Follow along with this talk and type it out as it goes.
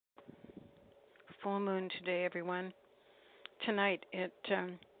full moon today, everyone. Tonight,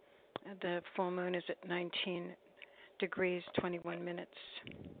 the full moon is at 19 degrees 21 minutes.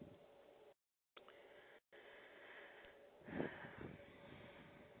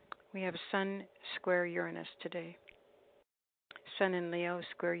 We have Sun square Uranus today. Sun in Leo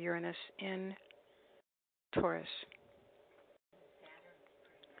square Uranus in Taurus.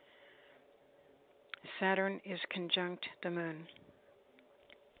 Saturn is conjunct the moon.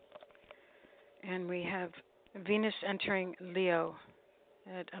 And we have Venus entering Leo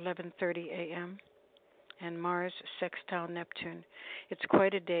at 11:30 a.m. and Mars sextile Neptune. It's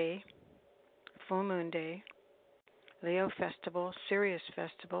quite a day, full moon day, Leo festival, Sirius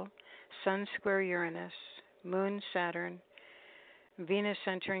festival, Sun square Uranus, Moon Saturn, Venus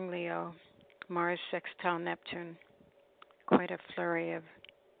entering Leo, Mars sextile Neptune. Quite a flurry of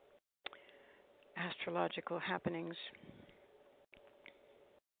astrological happenings.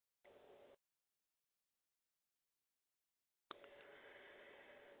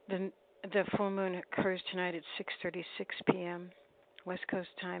 The full moon occurs tonight at 6:36 p.m. West Coast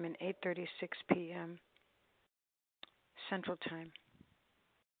time and 8:36 p.m. Central time.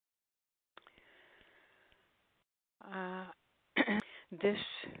 This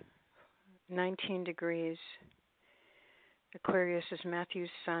 19 degrees Aquarius is Matthew's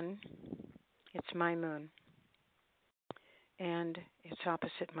sun. It's my moon. And it's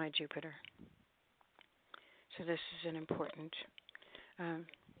opposite my Jupiter. So this is an important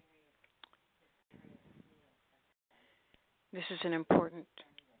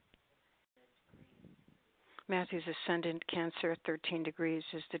Matthew's ascendant Cancer, 13 degrees,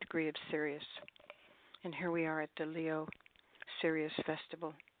 is the degree of Sirius. And here we are at the Leo Sirius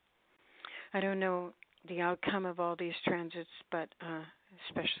Festival. I don't know the outcome of all these transits, but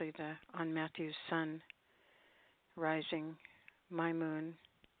especially on Matthew's sun rising my moon,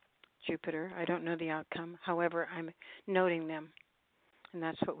 Jupiter. I don't know the outcome. However, I'm noting them. And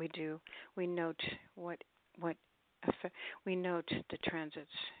that's what we do. We note we note the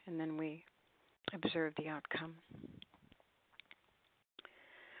transits, and then we observe the outcome.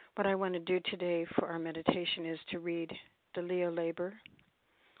 What I want to do today for our meditation is to read the Leo Labor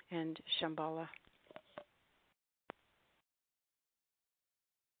and Shambhala.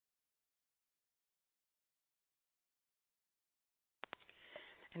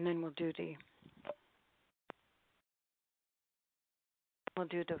 And then we'll do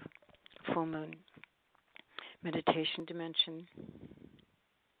the full moon meditation dimension.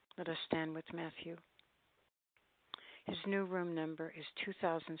 Let us stand with Matthew. His new room number is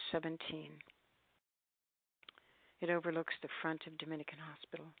 2017. It overlooks the front of Dominican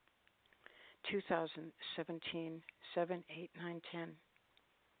Hospital. 2017, 7, 8, 9, 10.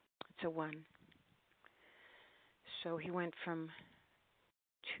 It's a 1. So he went from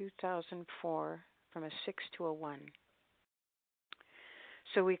 2004, from a 6 to a 1.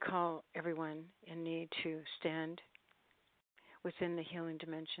 So we call everyone in need to stand within the healing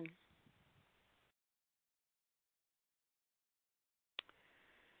dimension.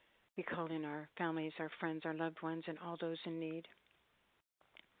 We call in our families, our friends, our loved ones, and all those in need,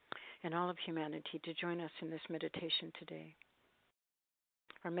 and all of humanity to join us in this meditation today.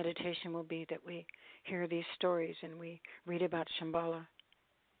 Our meditation will be that we hear these stories and we read about Shambhala.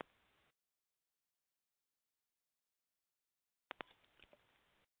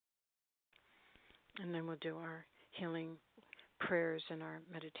 And then we'll do our healing prayers and our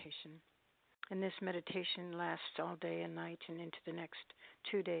meditation. And this meditation lasts all day and night and into the next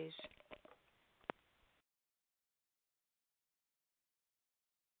 2 days.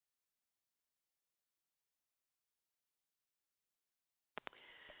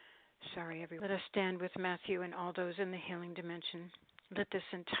 Sorry, everyone. Let us stand with Matthew and all those in the healing dimension. Let this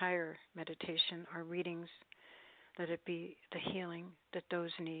entire meditation, our readings, let it be the healing that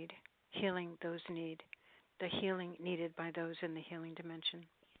those need. Healing those need, the healing needed by those in the healing dimension,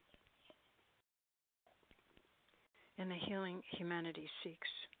 and the healing humanity seeks.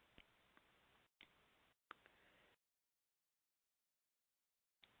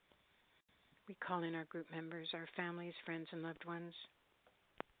 We call in our group members, our families, friends, and loved ones.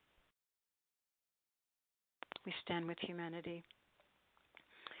 We stand with humanity.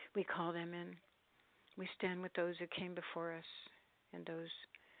 We call them in. We stand with those who came before us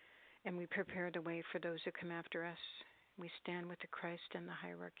and we prepare the way for those who come after us. We stand with the Christ and the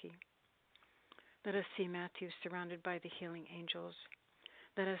hierarchy. Let us see Matthew surrounded by the healing angels.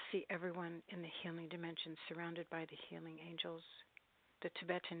 Let us see everyone in the healing dimension surrounded by the healing angels. The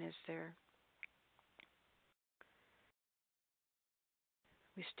Tibetan is there.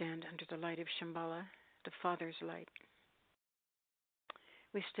 We stand under the light of Shambhala, the Father's light.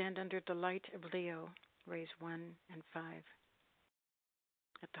 We stand under the light of Leo, rays 1 and 5.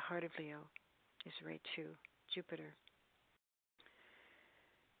 At the heart of Leo is ray 2, Jupiter.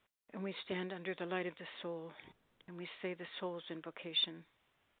 And we stand under the light of the soul, and we say the soul's invocation.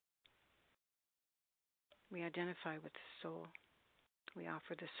 We identify with the soul. We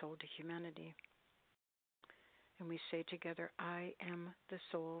offer the soul to humanity. And we say together, I am the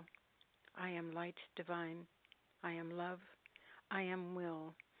soul. I am light divine. I am love. I am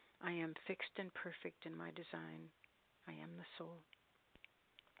will. I am fixed and perfect in my design. I am the soul.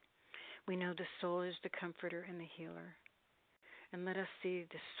 We know the soul is the comforter and the healer. And let us see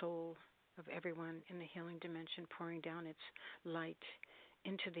the soul of everyone in the healing dimension pouring down its light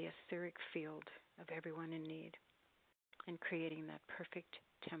into the etheric field of everyone in need and creating that perfect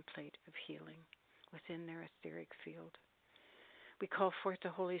template of healing within their etheric field. We call forth the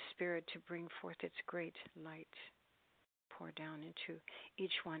Holy Spirit to bring forth its great light, pour down into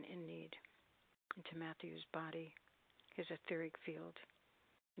each one in need, into Matthew's body, his etheric field,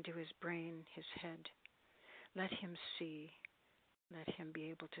 into his brain, his head. Let him see. Let him be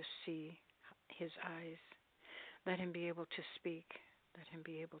able to see his eyes. Let him be able to speak. Let him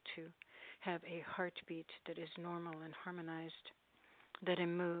be able to have a heartbeat that is normal and harmonized. Let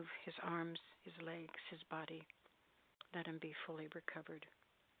him move his arms, his legs, his body. Let him be fully recovered.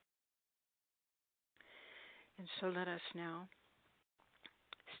 And so let us now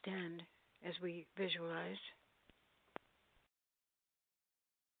stand as we visualize.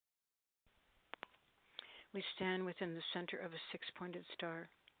 We stand within the center of a six-pointed star.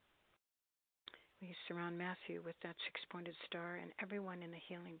 We surround Matthew with that six-pointed star and everyone in the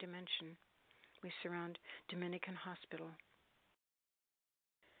healing dimension. We surround Dominican Hospital.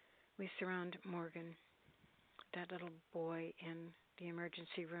 We surround Morgan, that little boy in the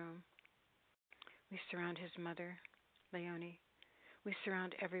emergency room. We surround his mother, Leonie. We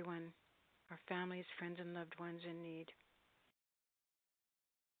surround everyone, our families, friends, and loved ones in need.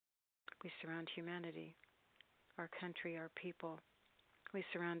 We surround humanity, our country, our people. We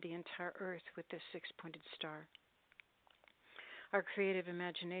surround the entire earth with this six-pointed star. Our creative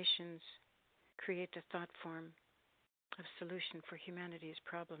imaginations create the thought form of solution for humanity's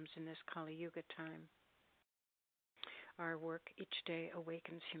problems in this Kali Yuga time. Our work each day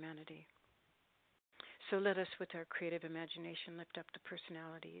awakens humanity. So let us, with our creative imagination, lift up the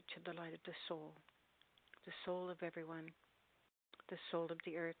personality to the light of the soul of everyone, the soul of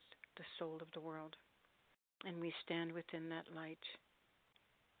the earth, the soul of the world. And we stand within that light.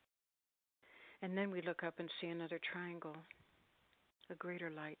 And then we look up and see another triangle, a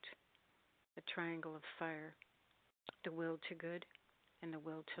greater light, a triangle of fire, the will to good and the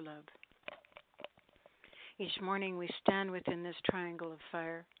will to love. Each morning we stand within this triangle of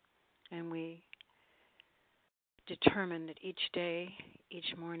fire, and we determine that each day,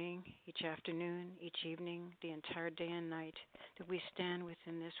 each morning, each afternoon, each evening, the entire day and night, that we stand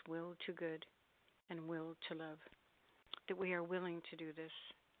within this will to good and will to love, that we are willing to do this.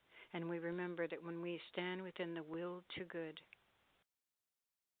 And we remember that when we stand within the will to good,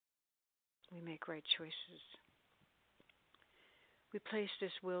 we make right choices. We place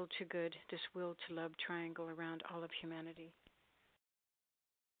this will to good, this will to love triangle around all of humanity,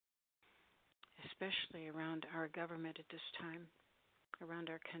 especially around our government at this time, around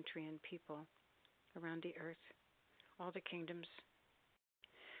our country and people, around the earth, all the kingdoms.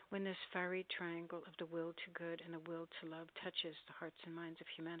 When this fiery triangle of the will to good and the will to love touches the hearts and minds of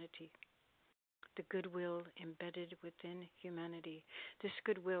humanity, the goodwill embedded within humanity, this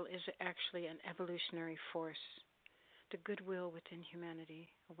goodwill is actually an evolutionary force. The goodwill within humanity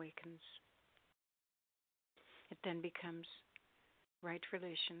awakens. It then becomes right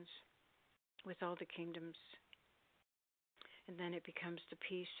relations with all the kingdoms. And then it becomes the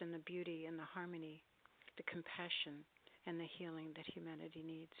peace and the beauty and the harmony, the compassion and the healing that humanity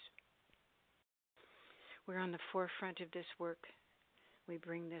needs. We're on the forefront of this work. We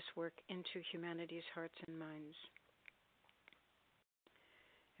bring this work into humanity's hearts and minds.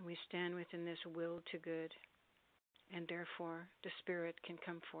 And we stand within this will to good, and therefore the Spirit can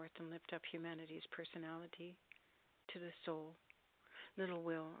come forth and lift up humanity's personality to the soul, little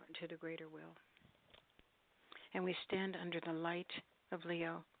will to the greater will. And we stand under the light of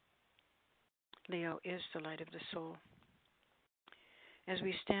Leo. Leo is the light of the soul. As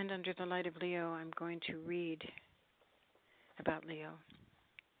we stand under the light of Leo, I'm going to read about Leo.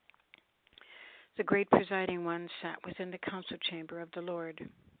 The great presiding one sat within the council chamber of the Lord,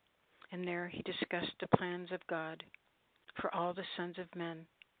 and there he discussed the plans of God for all the sons of men,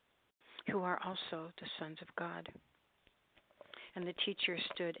 who are also the sons of God. And the teacher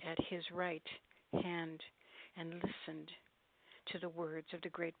stood at his right hand and listened to the words of the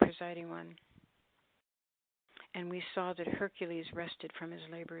great presiding one. And we saw that Hercules rested from his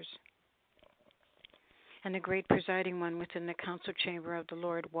labors. And the great presiding one within the council chamber of the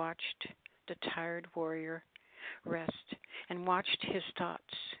Lord watched the tired warrior rest and watched his thoughts.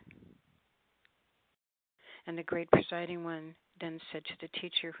 And the great presiding one then said to the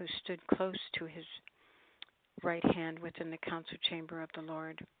teacher who stood close to his right hand within the council chamber of the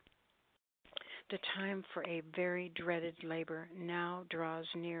Lord, the time for a very dreaded labor now draws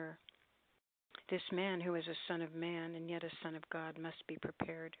near. This man who is a son of man and yet a son of God must be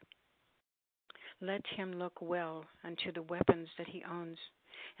prepared. Let him look well unto the weapons that he owns,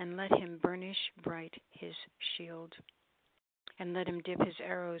 and let him burnish bright his shield, and let him dip his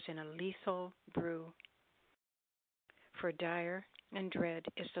arrows in a lethal brew. For dire and dread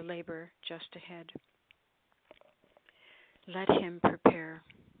is the labor just ahead. Let him prepare.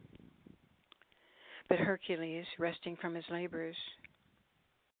 But Hercules, resting from his labors,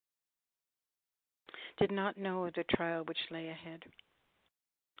 did not know of the trial which lay ahead.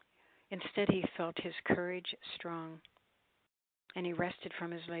 Instead, he felt his courage strong, and he rested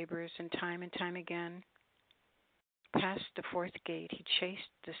from his labors, and time again, past the fourth gate, he chased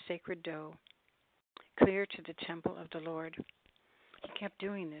the sacred doe clear to the temple of the Lord. He kept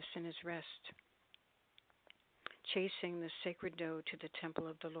doing this in his rest, chasing the sacred doe to the temple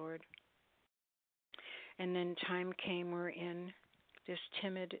of the Lord. And then time came wherein this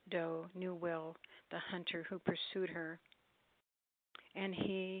timid doe knew well the hunter who pursued her, and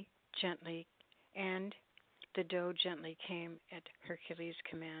the doe gently came at Hercules'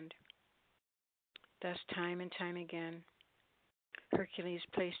 command. Thus, time and time again, Hercules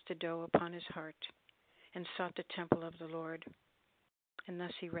placed the doe upon his heart and sought the temple of the Lord, and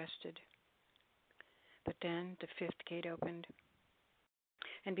thus he rested. But then the fifth gate opened,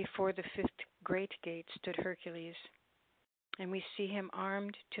 and before the fifth great gate stood Hercules, and we see him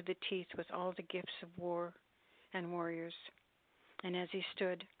armed to the teeth with all the gifts of war and warriors. And as he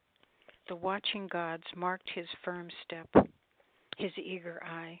stood, the watching gods marked his firm step, his eager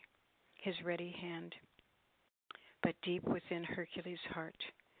eye, his ready hand. But deep within Hercules' heart,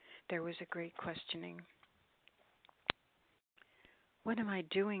 there was a great questioning. What am I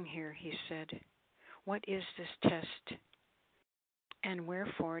doing here, he said. What is this test? And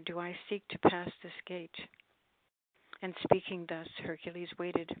wherefore do I seek to pass this gate? And speaking thus, Hercules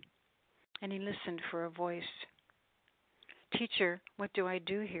waited, and he listened for a voice. Teacher, what do I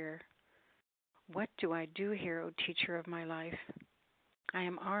do here? What do I do here, O teacher of my life? I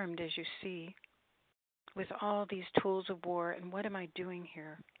am armed, as you see, with all these tools of war, and what am I doing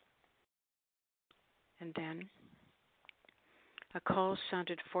here? And then a call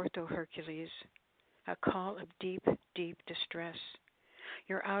sounded forth, O Hercules, a call of deep, deep distress.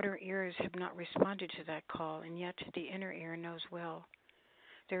 Your outer ears have not responded to that call, and yet the inner ear knows well.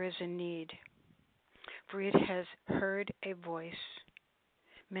 There is a need, for it has heard a voice,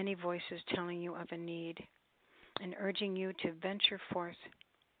 many voices telling you of a need, and urging you to venture forth.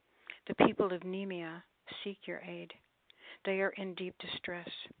 The people of Nemea seek your aid. They are in deep distress,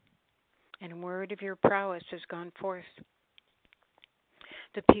 and word of your prowess has gone forth.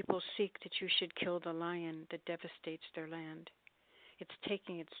 The people seek that you should kill the lion that devastates their land. It's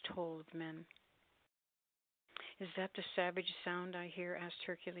taking its toll of men. Is that the savage sound I hear? Asked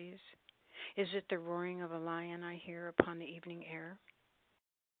Hercules. Is it the roaring of a lion I hear upon the evening air?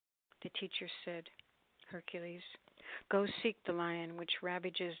 The teacher said, Hercules, go seek the lion which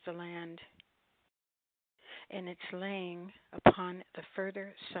ravages the land, and it's laying upon the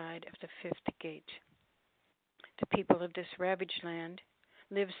further side of the fifth gate. The people of this ravaged land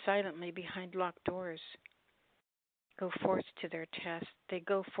live silently behind locked doors. They go forth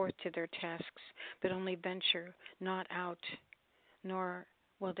to their tasks, but only venture not out, nor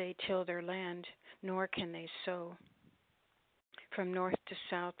will they till their land, nor can they sow. From north to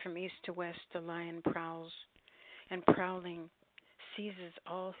south, from east to west, the lion prowls, and prowling seizes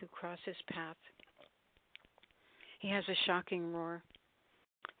all who cross his path. He has a shocking roar.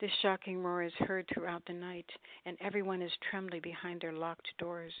 This shocking roar is heard throughout the night, and everyone is trembling behind their locked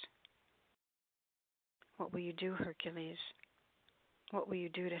doors. What will you do, Hercules? What will you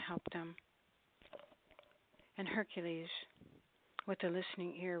do to help them? And Hercules, with a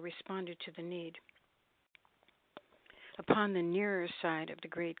listening ear, responded to the need. Upon the nearer side of the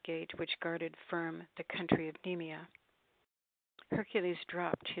great gate which guarded firm the country of Nemea, Hercules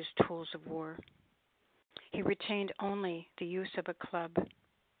dropped his tools of war. He retained only the use of a club.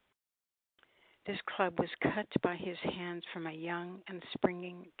 This club was cut by his hands from a young and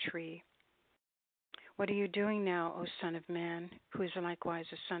springing tree. What are you doing now, O Son of Man, who is likewise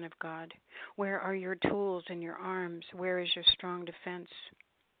a Son of God? Where are your tools and your arms? Where is your strong defense?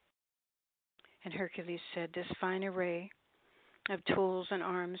 And Hercules said, this fine array of tools and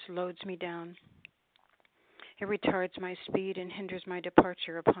arms loads me down. It retards my speed and hinders my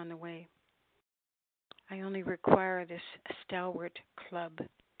departure upon the way. I only require this stalwart club,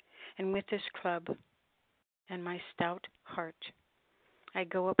 and with this club and my stout heart, I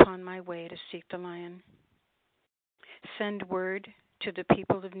go upon my way to seek the lion. Send word to the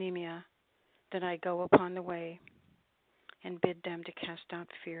people of Nemea that I go upon the way, and bid them to cast out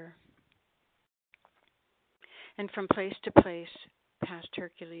fear. And from place to place passed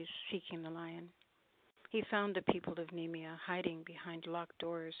Hercules, seeking the lion. He found the people of Nemea hiding behind locked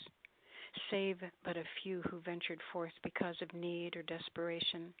doors, save but a few who ventured forth because of need or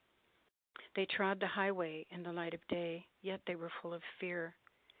desperation. They trod the highway in the light of day, yet they were full of fear.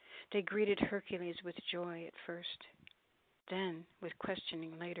 They greeted Hercules with joy at first, then with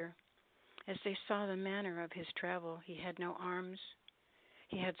questioning later. As they saw the manner of his travel, he had no arms.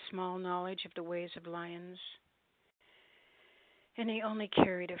 He had small knowledge of the ways of lions, and he only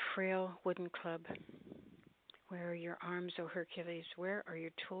carried a frail wooden club. Where are your arms, O Hercules? Where are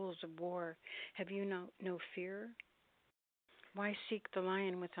your tools of war? Have you no fear? Why seek the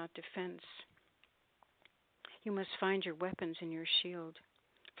lion without defense? You must find your weapons in your shield,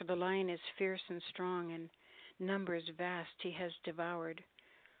 for the lion is fierce and strong, and numbers vast he has devoured.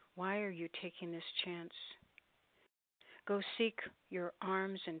 Why are you taking this chance? Go seek your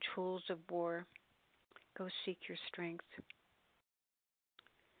arms and tools of war. Go seek your strength.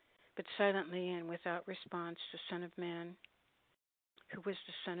 But silently and without response, the Son of Man, who was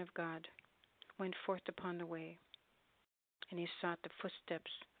the Son of God, went forth upon the way, and he sought the footsteps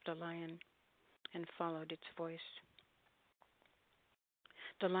of the lion and followed its voice.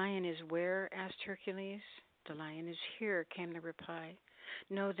 The lion is where? Asked Hercules. The lion is here, came the reply.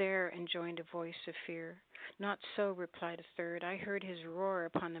 No, there, enjoined a voice of fear. Not so, replied a third. I heard his roar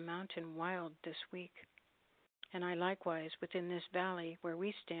upon the mountain wild this week. And I likewise, within this valley where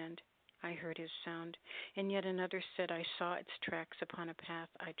we stand, I heard his sound. And yet another said, I saw its tracks upon a path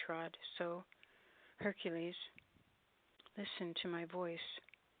I trod. So, Hercules, listen to my voice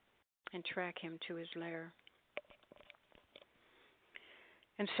and track him to his lair.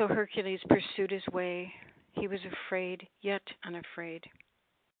 And so Hercules pursued his way. He was afraid, yet unafraid.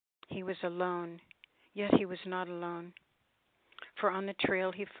 He was alone, yet he was not alone. For on the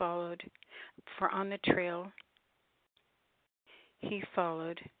trail he followed,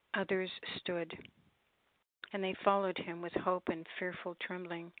 others stood, and they followed him with hope and fearful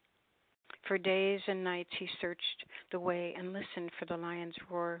trembling. For days and nights he searched the way and listened for the lion's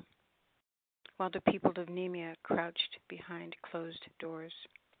roar, while the people of Nemea crouched behind closed doors.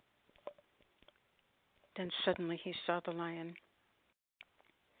 Then suddenly he saw the lion.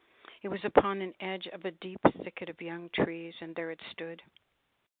 It was upon an edge of a deep thicket of young trees, and there it stood.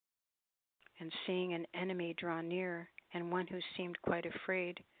 And seeing an enemy draw near, and one who seemed quite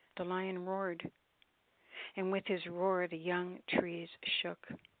afraid, the lion roared. And with his roar the young trees shook,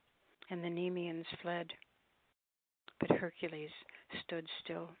 and the Nemeans fled. But Hercules stood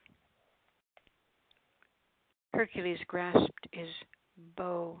still. Hercules grasped his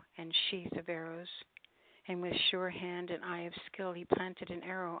bow and sheath of arrows, and with sure hand and eye of skill he planted an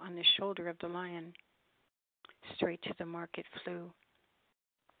arrow on the shoulder of the lion. Straight to the mark it flew.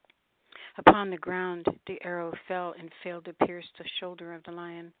 Upon the ground the arrow fell and failed to pierce the shoulder of the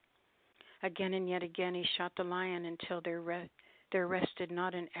lion. Again and yet again he shot the lion until there rested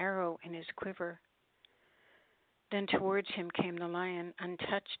not an arrow in his quiver. Then towards him came the lion,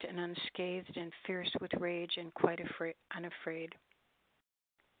 untouched and unscathed and fierce with rage and quite unafraid.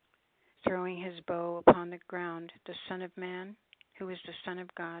 Throwing his bow upon the ground, the Son of Man, who is the Son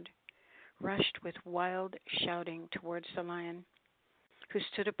of God, rushed with wild shouting towards the lion, who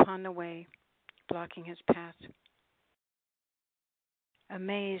stood upon the way, blocking his path.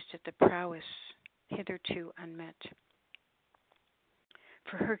 Amazed at the prowess hitherto unmet.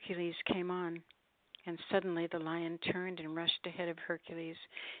 For Hercules came on, and suddenly the lion turned and rushed ahead of Hercules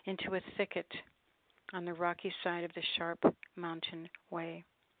into a thicket on the rocky side of the sharp mountain way.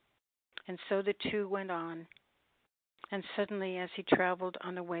 And so the two went on, and suddenly as he traveled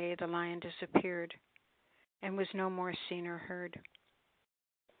on the way, the lion disappeared and was no more seen or heard.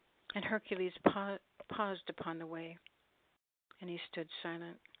 And Hercules paused upon the way, and he stood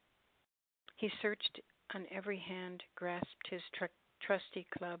silent. He searched on every hand, grasped his trusty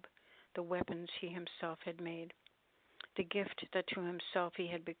club, the weapons he himself had made, the gift that to himself he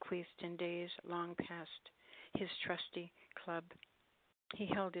had bequeathed in days long past, his trusty club. He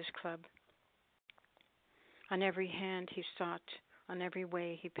held his club. On every hand he sought, on every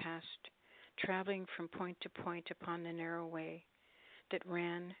way he passed, traveling from point to point upon the narrow way that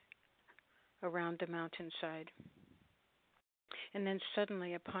ran around the mountainside. And then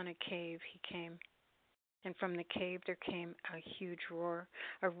suddenly upon a cave he came, and from the cave there came a huge roar,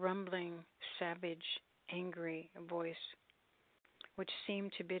 a rumbling, savage, angry voice, which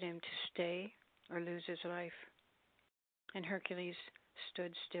seemed to bid him to stay or lose his life. And Hercules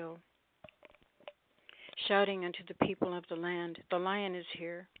stood still, shouting unto the people of the land, "The lion is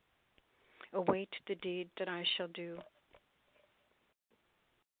here. Await the deed that I shall do."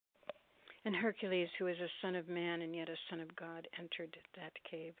 And Hercules, who is a son of man and yet a son of God, entered that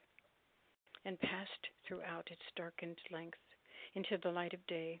cave and passed throughout its darkened length into the light of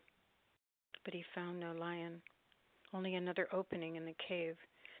day. But he found no lion, only another opening in the cave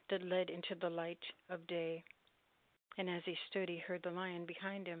that led into the light of day. And as he stood, he heard the lion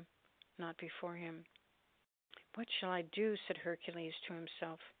behind him, not before him. "What shall I do?" said Hercules to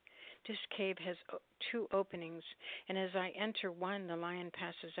himself. "This cave has two openings, and as I enter one, the lion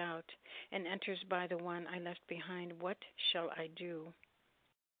passes out and enters by the one I left behind. What shall I do?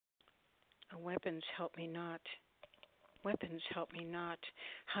 Weapons help me not. Weapons help me not.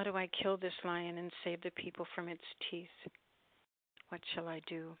 How do I kill this lion and save the people from its teeth? What shall I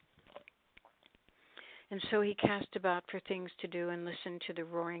do?" And so he cast about for things to do and listened to the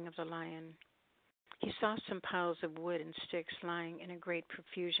roaring of the lion. He saw some piles of wood and sticks lying in a great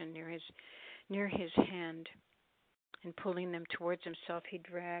profusion near his hand, and pulling them towards himself, he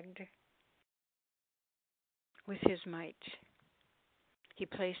dragged with his might. He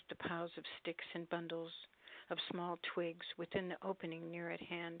placed the piles of sticks and bundles of small twigs within the opening near at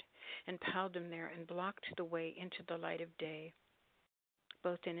hand, and piled them there and blocked the way into the light of day,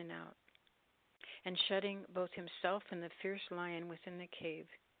 both in and out. And shutting both himself and the fierce lion within the cave,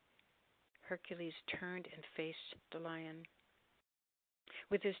 Hercules turned and faced the lion.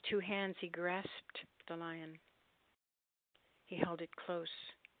 With his two hands he grasped the lion. He held it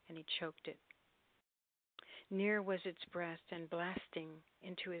close and he choked it. Near was its breath and blasting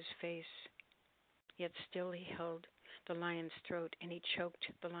into his face, yet still he held the lion's throat and he choked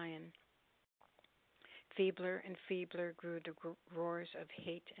the lion. Feebler and feebler grew the roars of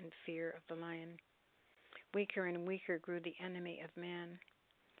hate and fear of the lion. Weaker and weaker grew the enemy of man,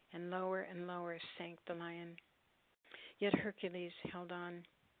 and lower sank the lion. Yet Hercules held on,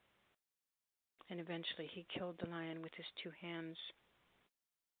 and eventually he killed the lion with his two hands,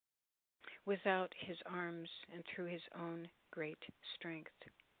 without his arms and through his own great strength.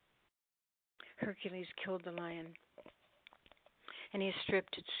 Hercules killed the lion, and he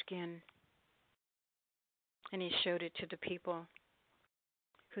stripped its skin, and he showed it to the people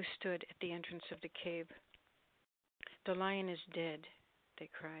who stood at the entrance of the cave. "The lion is dead," they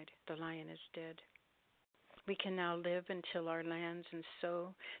cried. "The lion is dead. We can now live and till our lands and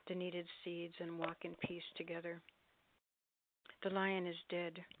sow the needed seeds and walk in peace together. The lion is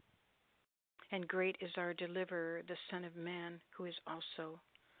dead, and great is our deliverer, the Son of Man, who is also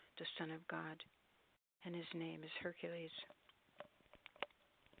the Son of God, and his name is Hercules."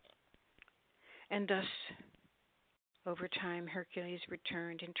 And thus, over time, Hercules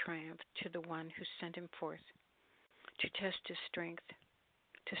returned in triumph to the one who sent him forth to test his strength,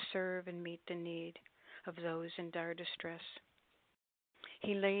 to serve and meet the need of those in dire distress.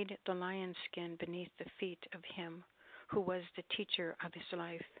 He laid the lion's skin beneath the feet of him who was the teacher of his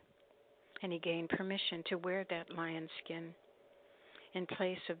life, and he gained permission to wear that lion's skin in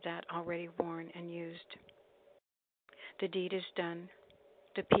place of that already worn and used. The deed is done.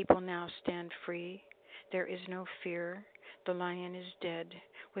 The people now stand free. There is no fear. The lion is dead.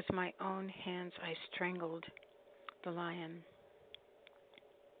 With my own hands I strangled the lion.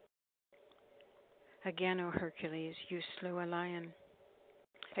 Again, O Hercules, you slew a lion.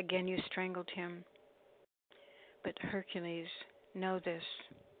 Again you strangled him. But Hercules, know this.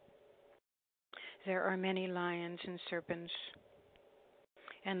 There are many lions and serpents,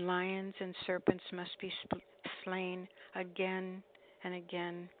 and lions and serpents must be slain again and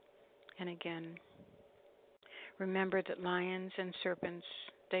again and again. Remember that lions and serpents,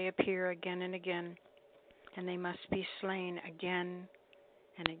 they appear again and again, and they must be slain again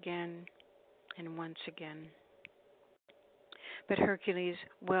and again and once again. But Hercules,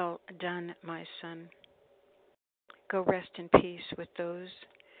 well done, my son. Go rest in peace with those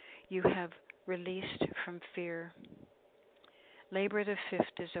you have released from fear. Labor the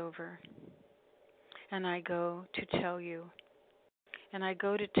fifth is over, and I go to tell you, and I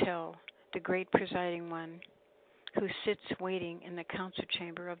go to tell the great presiding one who sits waiting in the council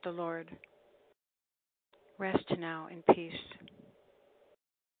chamber of the Lord. Rest now in peace.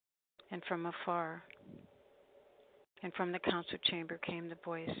 And from afar, And from the council chamber came the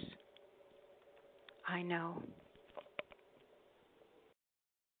voice, I know.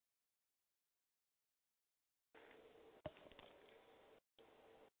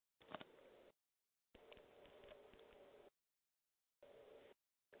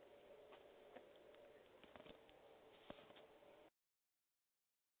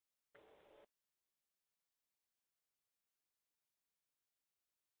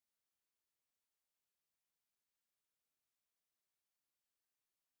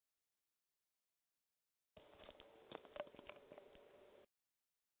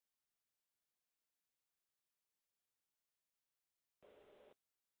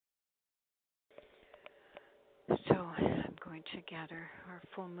 So I'm going to gather our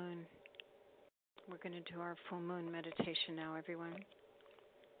full moon. We're going to do our full moon meditation now, everyone.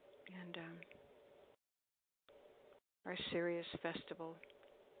 And our Sirius festival.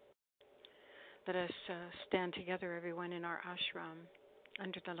 Let us stand together, everyone, in our ashram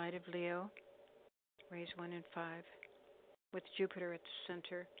under the light of Leo, rays 1 and 5, with Jupiter at the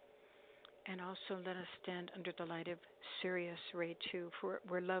center. And also let us stand under the light of Sirius, ray 2, for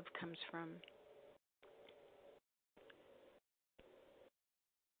where love comes from.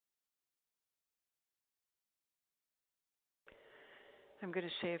 I'm going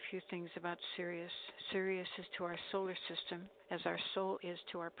to say a few things about Sirius. Sirius is to our solar system as our soul is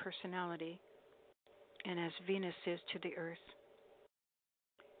to our personality, and as Venus is to the Earth.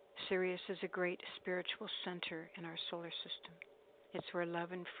 Sirius is a great spiritual center in our solar system. It's where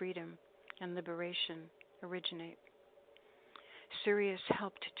love and freedom and liberation originate. Sirius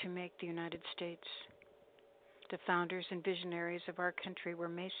helped to make the United States. The founders and visionaries of our country were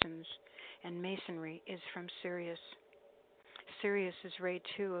Masons, and Masonry is from Sirius. Sirius is ray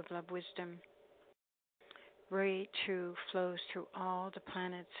 2 of love wisdom. Ray 2 flows through all the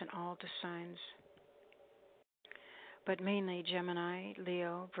planets and all the signs, but mainly Gemini,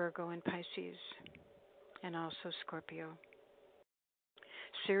 Leo, Virgo, and Pisces, and also Scorpio.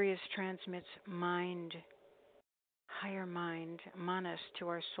 Sirius transmits mind, higher mind, manas, to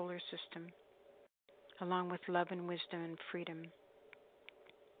our solar system, along with love and wisdom and freedom.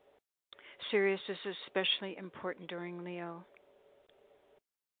 Sirius is especially important during Leo.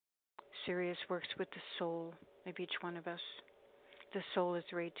 Sirius works with the soul of each one of us. The soul is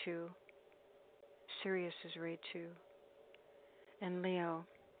ray 2. Sirius is ray 2. And Leo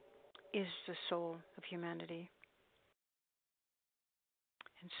is the soul of humanity.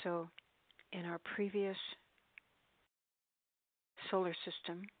 And so, in our previous solar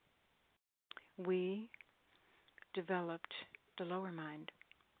system, we developed the lower mind.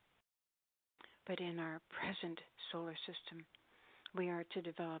 But in our present solar system, we are to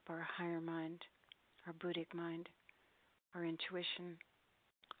develop our higher mind, our Buddhic mind, our intuition,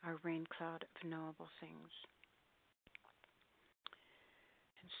 our rain cloud of knowable things.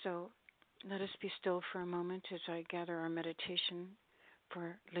 And so let us be still for a moment as I gather our meditation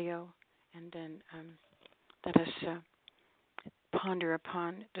for Leo, and then let us ponder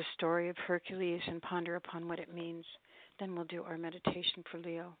upon the story of Hercules and ponder upon what it means. Then we'll do our meditation for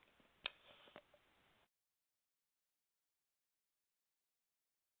Leo.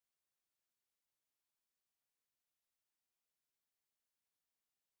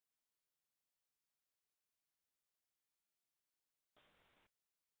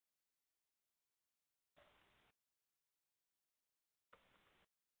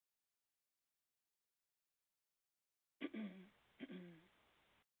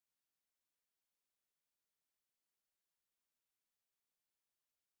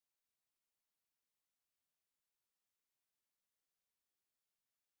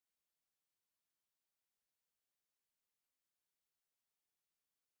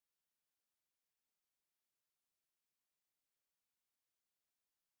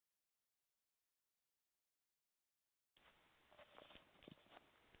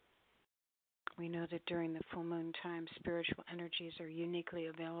 We know that during the full moon time, spiritual energies are uniquely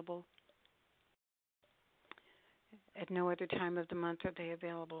available. At no other time of the month are they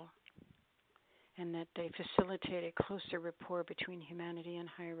available, and that they facilitate a closer rapport between humanity and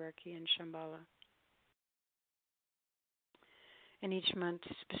hierarchy and Shambhala. In each month,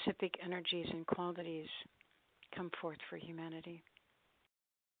 specific energies and qualities come forth for humanity.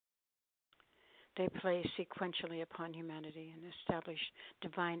 They play sequentially upon humanity and establish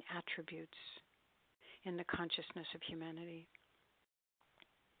divine attributes in the consciousness of humanity.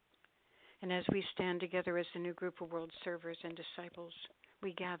 And as we stand together as a new group of world servers and disciples,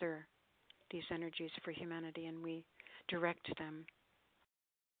 we gather these energies for humanity and we direct them,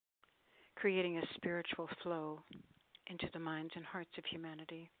 creating a spiritual flow into the minds and hearts of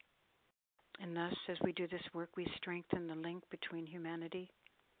humanity. And thus, as we do this work, we strengthen the link between humanity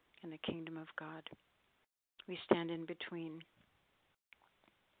and the kingdom of God. We stand in between.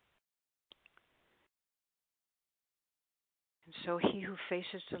 And so he who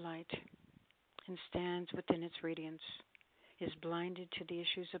faces the light and stands within its radiance is blinded to the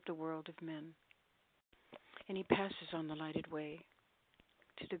issues of the world of men, and he passes on the lighted way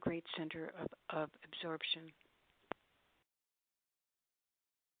to the great center of absorption.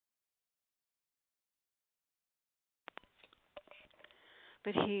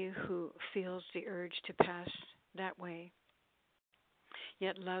 But he who feels the urge to pass that way,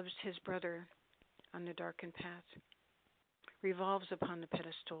 yet loves his brother on the darkened path, revolves upon the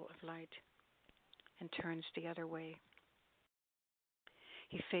pedestal of light and turns the other way.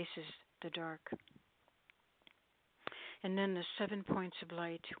 He faces the dark. And then the 7 points of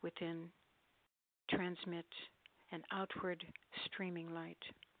light within transmit an outward streaming light.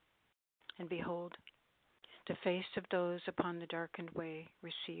 And behold, the face of those upon the darkened way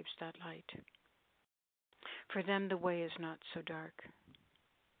receives that light. For them the way is not so dark.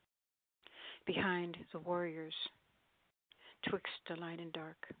 Behind the warriors, twixt the light and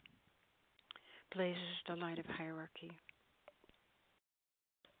dark, blazes the light of hierarchy.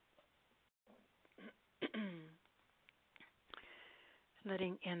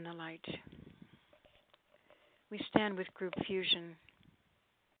 Letting in the light. We stand with group fusion.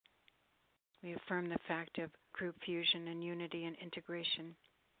 We affirm the fact of group fusion and unity and integration.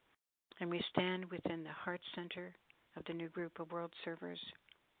 And we stand within the heart center of the new group of world servers.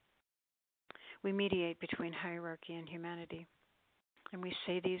 We mediate between hierarchy and humanity. And we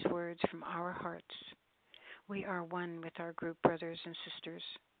say these words from our hearts. We are one with our group brothers and sisters,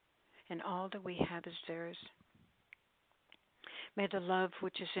 and all that we have is theirs. May the love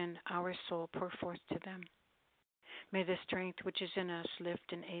which is in our soul pour forth to them. May the strength which is in us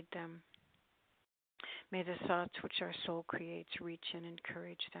lift and aid them. May the thoughts which our soul creates reach and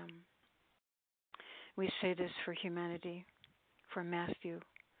encourage them. We say this for humanity, for Matthew,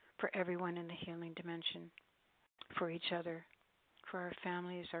 for everyone in the healing dimension, for each other, for our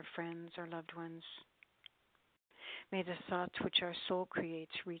families, our friends, our loved ones. May the thoughts which our soul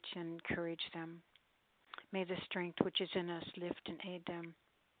creates reach and encourage them. May the strength which is in us lift and aid them.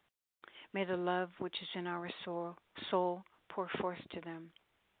 May the love which is in our soul pour forth to them.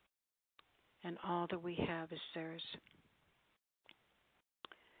 And all that we have is theirs.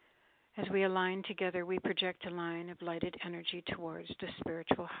 As we align together, we project a line of lighted energy towards the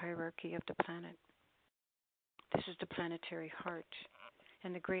spiritual hierarchy of the planet. This is the planetary heart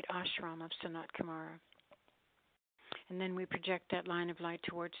and the great ashram of Sanat Kumara. And then we project that line of light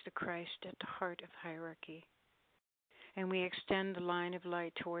towards the Christ at the heart of hierarchy. And we extend the line of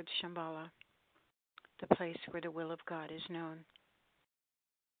light towards Shambhala, the place where the will of God is known.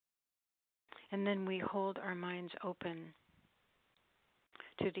 And then we hold our minds open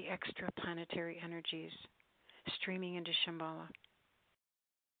to the extraplanetary energies streaming into Shambhala.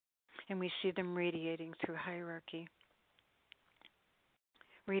 And we see them radiating through hierarchy,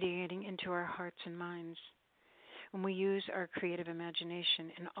 radiating into our hearts and minds. When we use our creative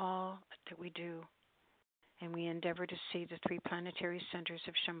imagination in all that we do, and we endeavor to see the three planetary centers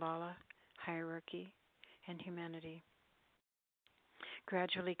of Shambhala, hierarchy, and humanity,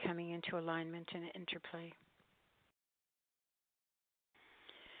 gradually coming into alignment and interplay.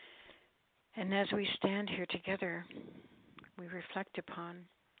 And as we stand here together, we reflect upon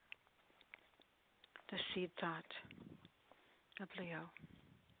the seed thought of Leo.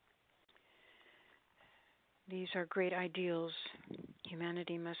 These are great ideals.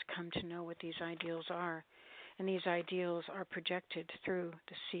 Humanity must come to know what these ideals are. And these ideals are projected through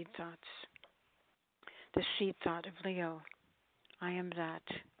the seed thoughts. The seed thought of Leo. I am that,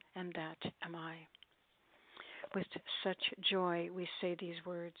 and that am I. With such joy, we say these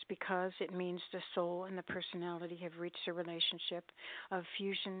words because it means the soul and the personality have reached a relationship of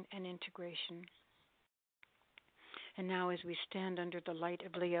fusion and integration. And now as we stand under the light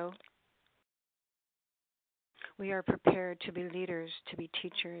of Leo, we are prepared to be leaders, to be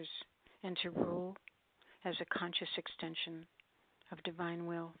teachers, and to rule as a conscious extension of divine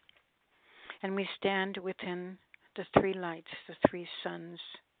will. And we stand within the three lights, the three suns,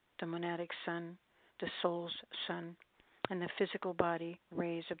 the monadic sun, the soul's sun, and the physical body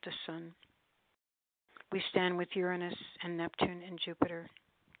rays of the sun. We stand with Uranus and Neptune and Jupiter.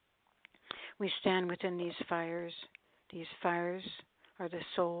 We stand within these fires. These fires are the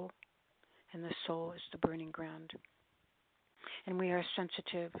soul, and the soul is the burning ground. And we are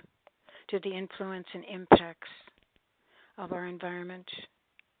sensitive to the influence and impacts of our environment,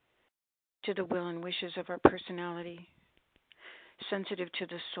 to the will and wishes of our personality, sensitive to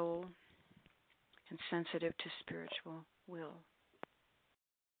the soul, and sensitive to spiritual will.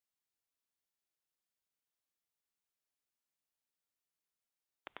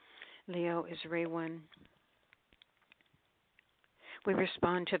 Leo is Ray 1. We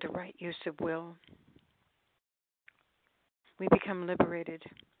respond to the right use of will. We become liberated.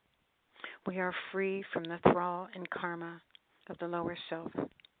 We are free from the thrall and karma of the lower self.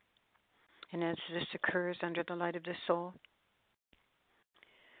 And as this occurs under the light of the soul,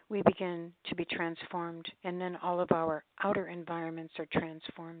 we begin to be transformed, and then all of our outer environments are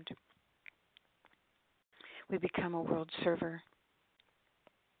transformed. We become a world server.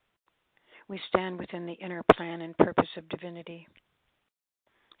 We stand within the inner plan and purpose of divinity,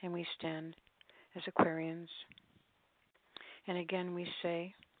 and we stand as Aquarians. And again we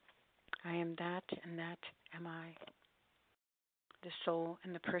say, I am that, and that am I. The soul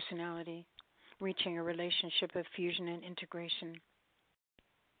and the personality reaching a relationship of fusion and integration.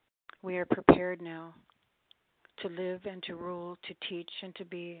 We are prepared now to live and to rule, to teach, and to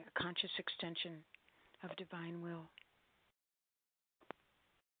be a conscious extension of divine will.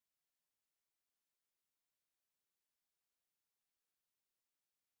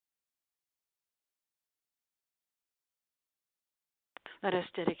 Let us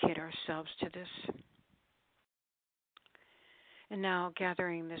dedicate ourselves to this. And now,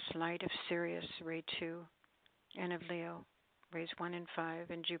 gathering this light of Sirius, Ray 2, and of Leo, Rays 1 and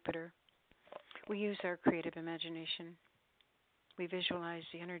 5, and Jupiter, we use our creative imagination. We visualize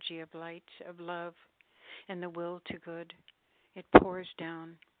the energy of light, of love, and the will to good. It pours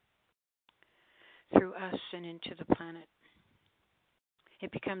down through us and into the planet.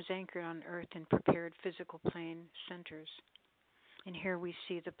 It becomes anchored on Earth in prepared physical plane centers. And here we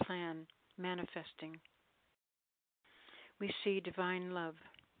see the plan manifesting. We see divine love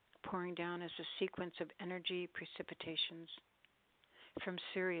pouring down as a sequence of energy precipitations from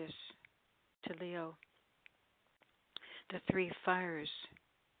Sirius to Leo, the three fires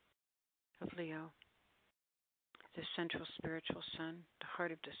of Leo, the central spiritual sun, the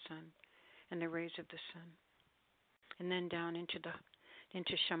heart of the sun, and the rays of the sun, and then down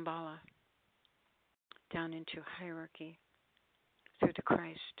into Shambhala, down into hierarchy through the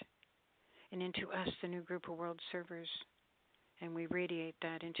Christ, and into us, the new group of world servers, and we radiate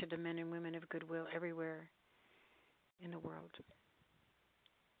that into the men and women of goodwill everywhere in the world.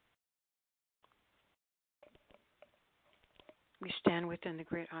 We stand within the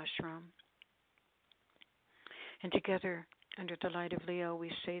great ashram, and together, under the light of Leo,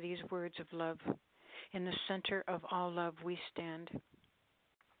 we say these words of love. In the center of all love, we stand.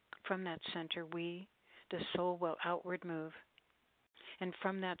 From that center, we, the soul, will outward move. And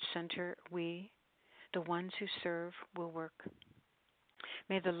from that center, we, the ones who serve, will work.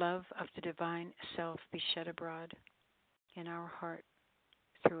 May the love of the divine self be shed abroad in our heart,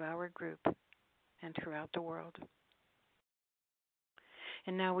 through our group, and throughout the world.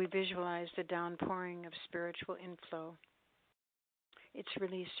 And now we visualize the downpouring of spiritual inflow. It's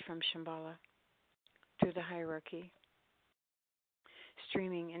released from Shambhala through the hierarchy,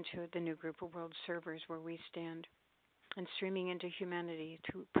 streaming into the new group of world servers where we stand, and streaming into humanity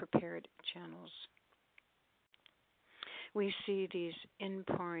through prepared channels. We see these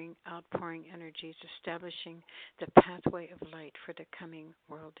inpouring, outpouring energies establishing the pathway of light for the coming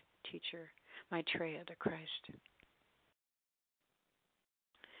world teacher, Maitreya the Christ.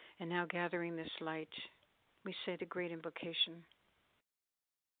 And now, gathering this light, we say the great invocation.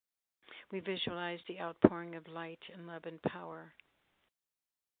 We visualize the outpouring of light and love and power,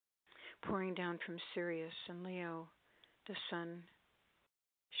 pouring down from Sirius and Leo, the sun,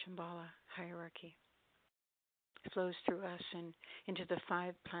 Shambhala hierarchy. It flows through us and into the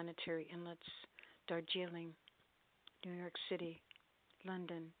 5 planetary inlets: Darjeeling, New York City,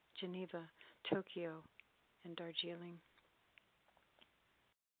 London, Geneva, Tokyo, and Darjeeling.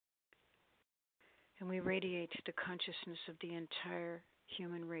 And we radiate the consciousness of the entire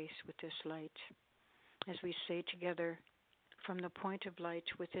human race with this light, as we say together, from the point of light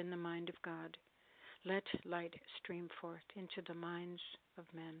within the mind of God, let light stream forth into the minds of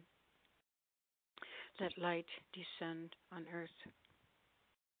men. Let light descend on earth.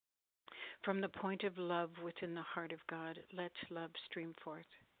 From the point of love within the heart of God, let love stream forth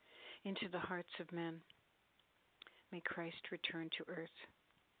into the hearts of men. May Christ return to earth.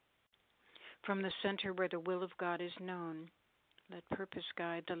 From the center where the will of God is known, let purpose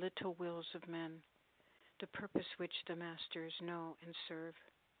guide the little wills of men, the purpose which the masters know and serve.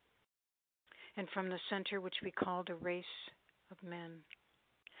 And from the center which we call the race of men,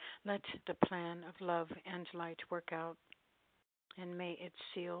 let the plan of love and light work out, and may it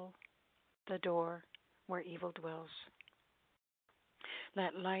seal the door where evil dwells.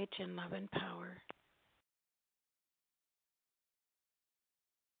 Let light and love and power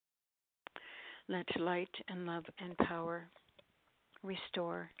Let light and love and power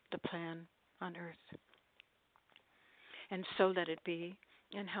restore the plan on earth. And so let it be,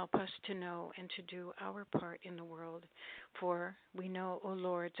 and help us to know and to do our part in the world. For we know, O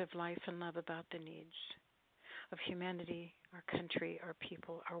Lords of life and love, about the needs of humanity, our country, our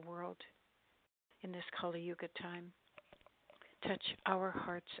people, our world in this Kali Yuga time. Touch our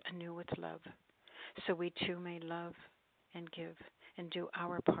hearts anew with love, so we too may love and give and do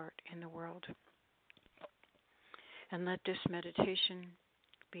our part in the world. And let this meditation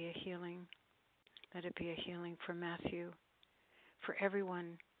be a healing. Let it be a healing for Matthew, for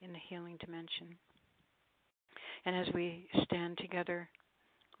everyone in the healing dimension. And as we stand together,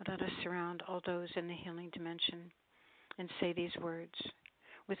 let us surround all those in the healing dimension and say these words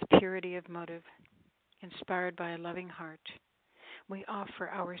with purity of motive, inspired by a loving heart. We offer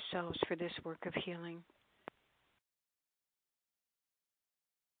ourselves for this work of healing.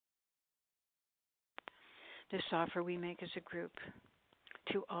 This offer we make as a group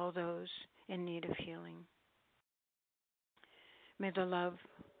to all those in need of healing. May the love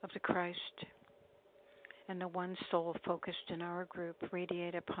of the Christ and the one soul focused in our group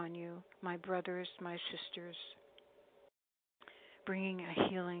radiate upon you, my brothers, my sisters, bringing a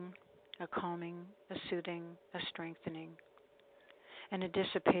healing, a calming, a soothing, a strengthening, and a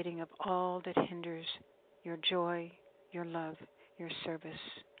dissipating of all that hinders your joy, your love, your service,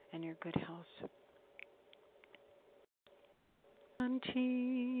 and your good health.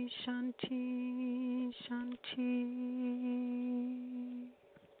 Shanti, Shanti, Shanti.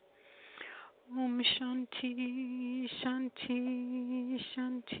 Om Shanti, Shanti,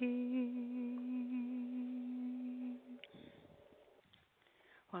 Shanti.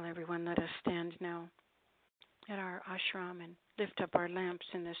 Well, everyone, let us stand now at our ashram and lift up our lamps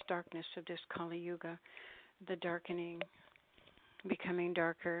in this darkness of this Kali Yuga, the darkening, becoming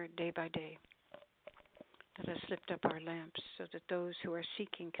darker day by day. Let us lift up our lamps so that those who are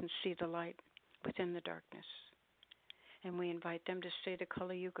seeking can see the light within the darkness. And we invite them to say the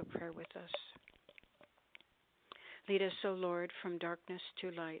Kali Yuga prayer with us. Lead us, O Lord, from darkness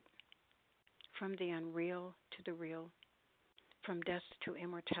to light, from the unreal to the real, from death to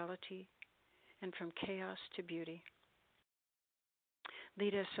immortality, and from chaos to beauty.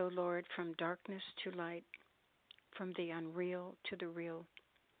 Lead us, O Lord, from darkness to light, from the unreal to the real,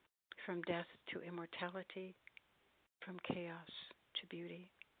 from death to immortality, from chaos to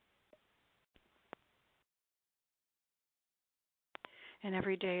beauty. And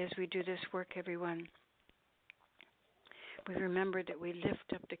every day as we do this work, everyone, we remember that we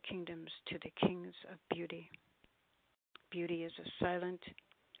lift up the kingdoms to the kings of beauty. Beauty is a silent,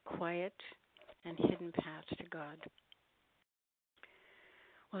 quiet, and hidden path to God.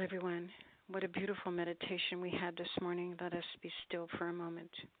 Well, everyone, what a beautiful meditation we had this morning. Let us be still for a moment.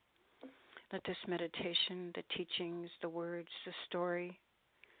 Let this meditation, the teachings, the words, the story,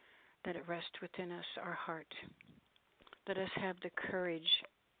 let it rest within us, our heart. Let us have the courage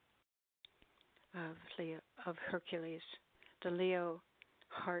of Hercules, the Leo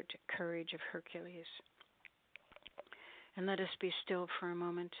heart courage of Hercules. And let us be still for a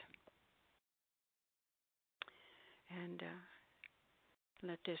moment and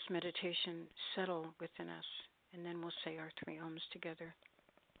let this meditation settle within us, and then we'll say our 3 Ohms together.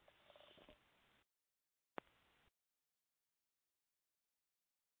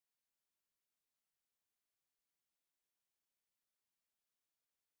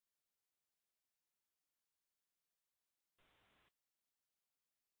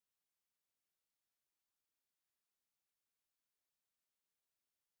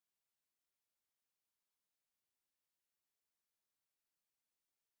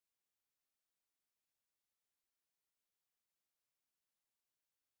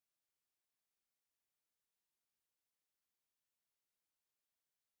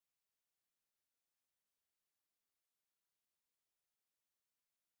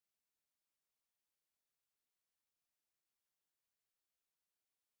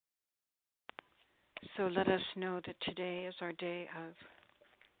 So let us know that today is our day of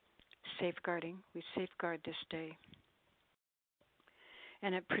safeguarding. We safeguard this day.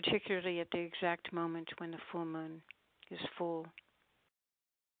 And particularly at the exact moment when the full moon is full.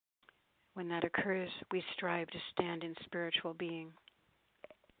 When that occurs, we strive to stand in spiritual being.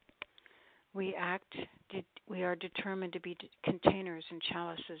 We are determined to be containers and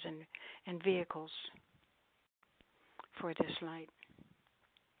chalices and vehicles for this light.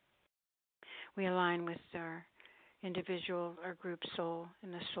 We align with our individual, our group soul,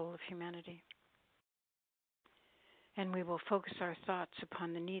 and the soul of humanity. And we will focus our thoughts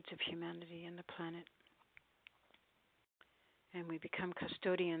upon the needs of humanity and the planet. And we become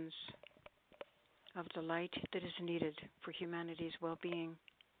custodians of the light that is needed for humanity's well-being.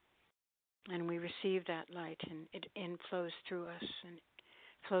 And we receive that light, and it inflows through us and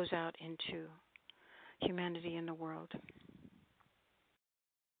flows out into humanity in the world.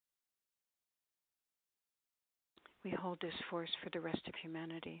 We hold this force for the rest of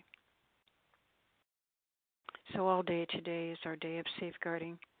humanity. So all day today is our day of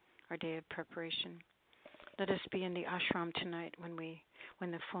safeguarding, our day of preparation. Let us be in the ashram tonight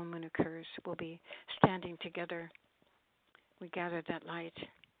when the full moon occurs. We'll be standing together. We gather that light.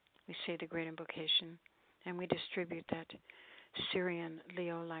 We say the great invocation, and we distribute that Syrian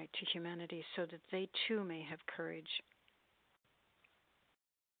Leo light to humanity so that they too may have courage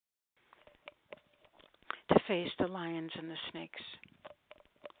to face the lions and the snakes,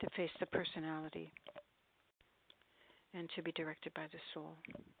 to face the personality, and to be directed by the soul.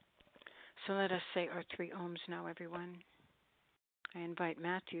 So let us say our 3 ohms now, everyone. I invite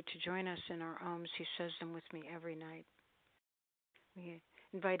Matthew to join us in our ohms. He says them with me every night. We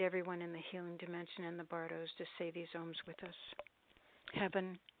invite everyone in the healing dimension and the bardos to say these ohms with us.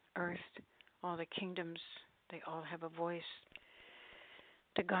 Heaven, earth, all the kingdoms, they all have a voice.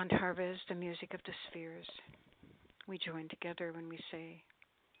 The Gandharvas, the music of the spheres. We join together when we say,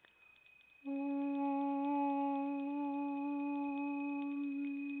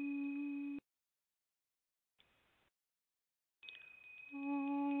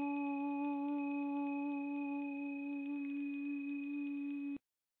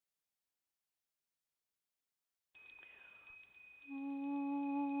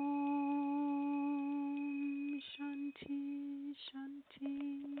 Shanti, Shanti,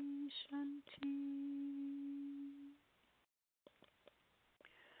 Shanti.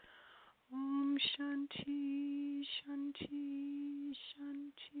 Om Shanti, Shanti,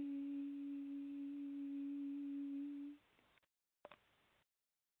 Shanti.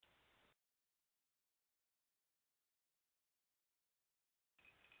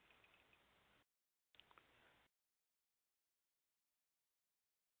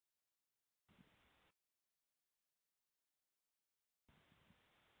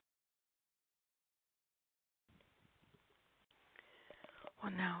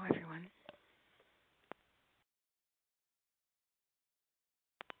 Well, now, everyone,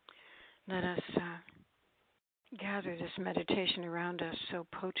 let us gather this meditation around us, so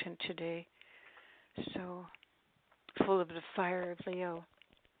potent today, so full of the fire of Leo,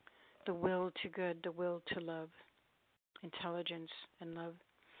 the will to good, the will to love, intelligence and love.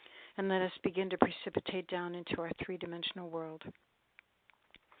 And let us begin to precipitate down into our 3-dimensional world.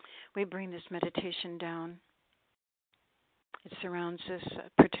 We bring this meditation down. It surrounds us,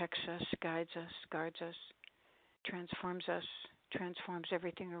 protects us, guides us, guards us, transforms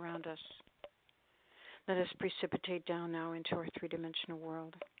everything around us. Let us precipitate down now into our 3-dimensional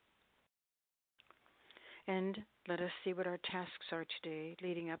world. And let us see what our tasks are today,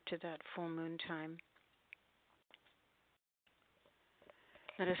 leading up to that full moon time.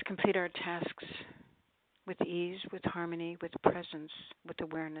 Let us complete our tasks with ease, with harmony, with presence, with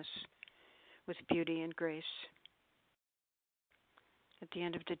awareness, with beauty and grace. At the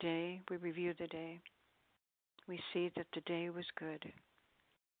end of the day, we review the day. We see that the day was good.